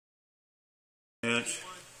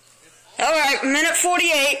Alright, minute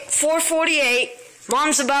 48, 4:48.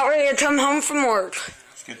 Mom's about ready to come home from work.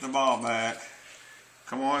 Let's get the ball back.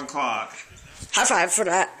 Come on, clock. High five for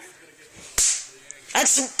that.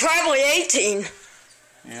 That's probably 18.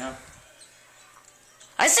 Yeah.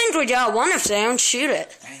 I think we got one if they don't shoot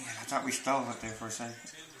it. Dang it, I thought we stole it there for a second.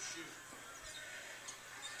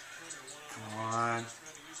 Come on.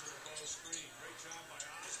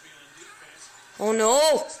 Oh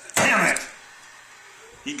no. Damn it!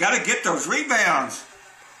 You gotta get those rebounds.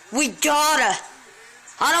 We gotta.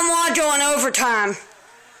 I don't want to go in overtime.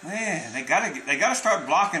 Man, they gotta start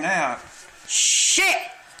blocking out. Shit.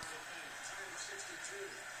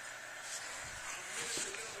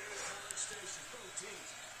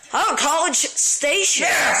 Oh, College Station.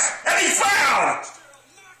 Yes! And he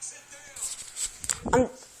fouled!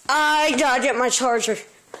 I gotta get my charger.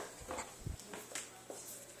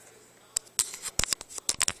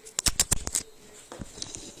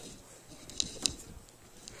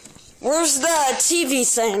 Where's the TV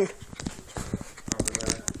thing?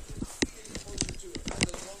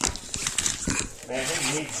 Man,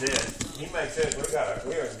 he needs it. He makes it.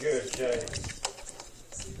 We're in good shape.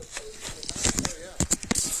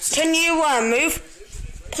 Can you move,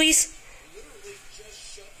 please?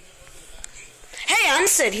 Hey,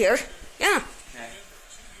 unsit here. Yeah. Okay.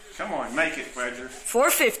 Come on, make it, Fletcher.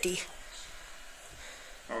 450.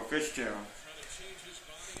 Oh, Fitzgerald.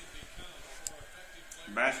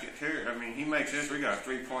 Basket here. I mean, he makes this. We got a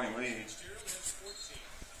 3-point lead.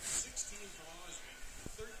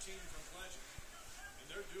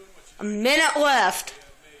 A minute left.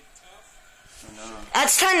 I know.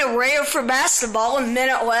 That's kind of rare for basketball. A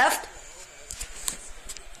minute left.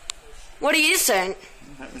 What do you think?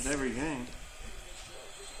 That happens every game.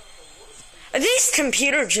 Are these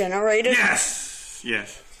computer generated? Yes!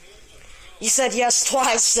 Yes. You said yes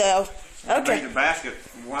twice, though. Okay. Made the basket.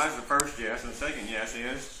 Why is the first yes and the second yes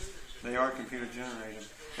is they are computer generated.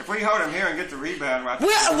 If we hold them here and get the rebound right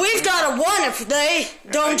We've got a one if they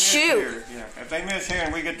don't shoot. Here, yeah. If they miss here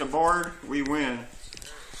and we get the board, we win.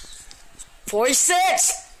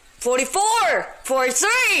 46, 44,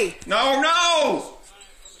 43. No!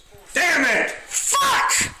 Damn it!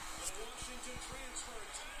 Fuck!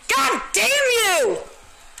 God damn you!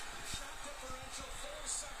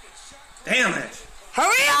 Damn it!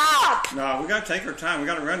 Hurry up! No, we gotta take our time. We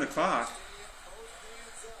gotta run the clock.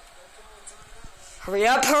 Hurry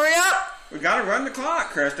up, hurry up! We gotta run the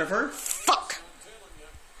clock, Christopher. Fuck!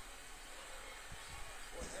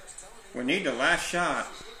 We need the last shot.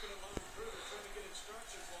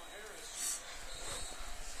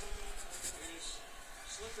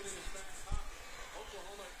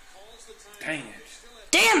 Dang it.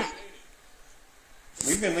 Damn it!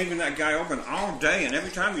 We've been leaving that guy open all day, and every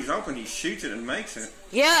time he's open, he shoots it and makes it.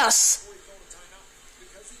 Yes.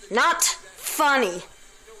 Not funny.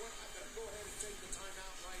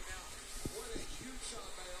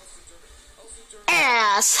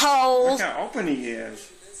 Asshole. Look how open he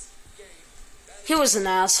is. He was an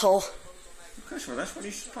asshole. Christopher, that's what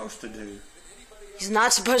he's supposed to do. He's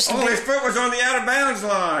not supposed to Oh, be. his foot was on the out of bounds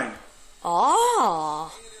line.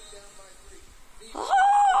 Oh.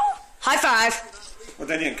 Oh. High five. Well,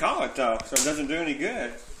 they didn't call it, though, so it doesn't do any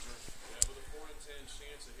good.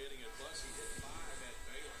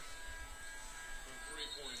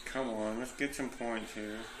 Come on, let's get some points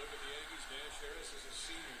here.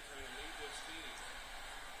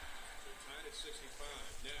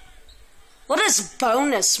 What does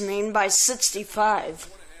bonus mean by 65?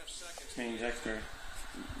 Means extra.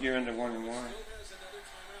 You're into 1-1.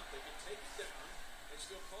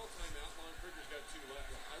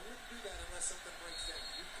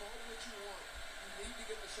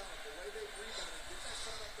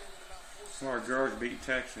 Our girls beat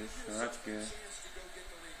Texas, so that's good.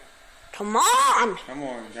 Come on! Come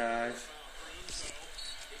on, guys.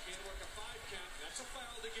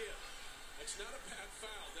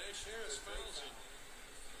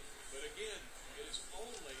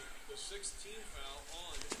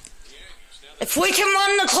 If we can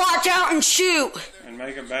run the clock out and shoot. And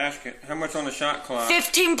make a basket. How much on the shot clock?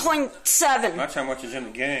 15.7. That's how much is in the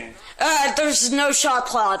game. There's no shot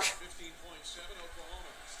clock.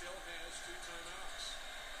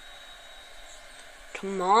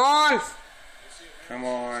 Come on. Come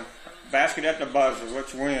on. Basket at the buzzer.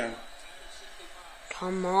 Let's win.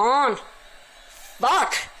 Come on.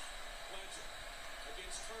 Fuck.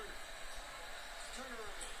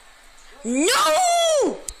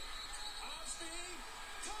 No!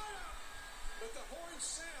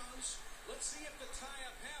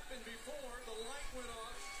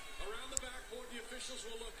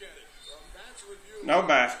 No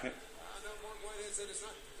basket.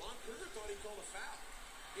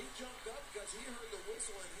 He jumped up because he heard the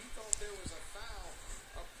whistle and he thought there was a foul.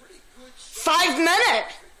 A pretty good shot. 5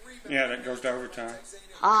 minutes. Yeah, that goes to overtime.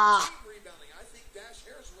 Ah. Rebounding. I think Dash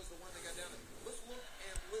Harris was the one that got down. Let's look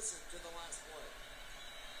and listen to the last play.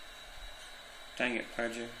 Dang it,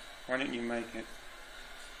 Pudgy. Why didn't you make it?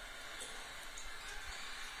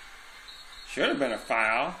 Should have been a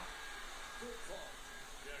foul. Good call.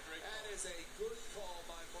 That is a good call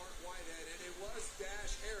by Mark Whitehead, and it was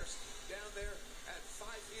Dash Harris down there at 5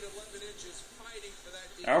 feet 11 inches fighting for that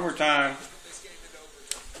defense. Overtime. This game into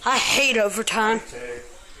overtime. I hate overtime.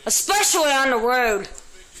 Especially on the road.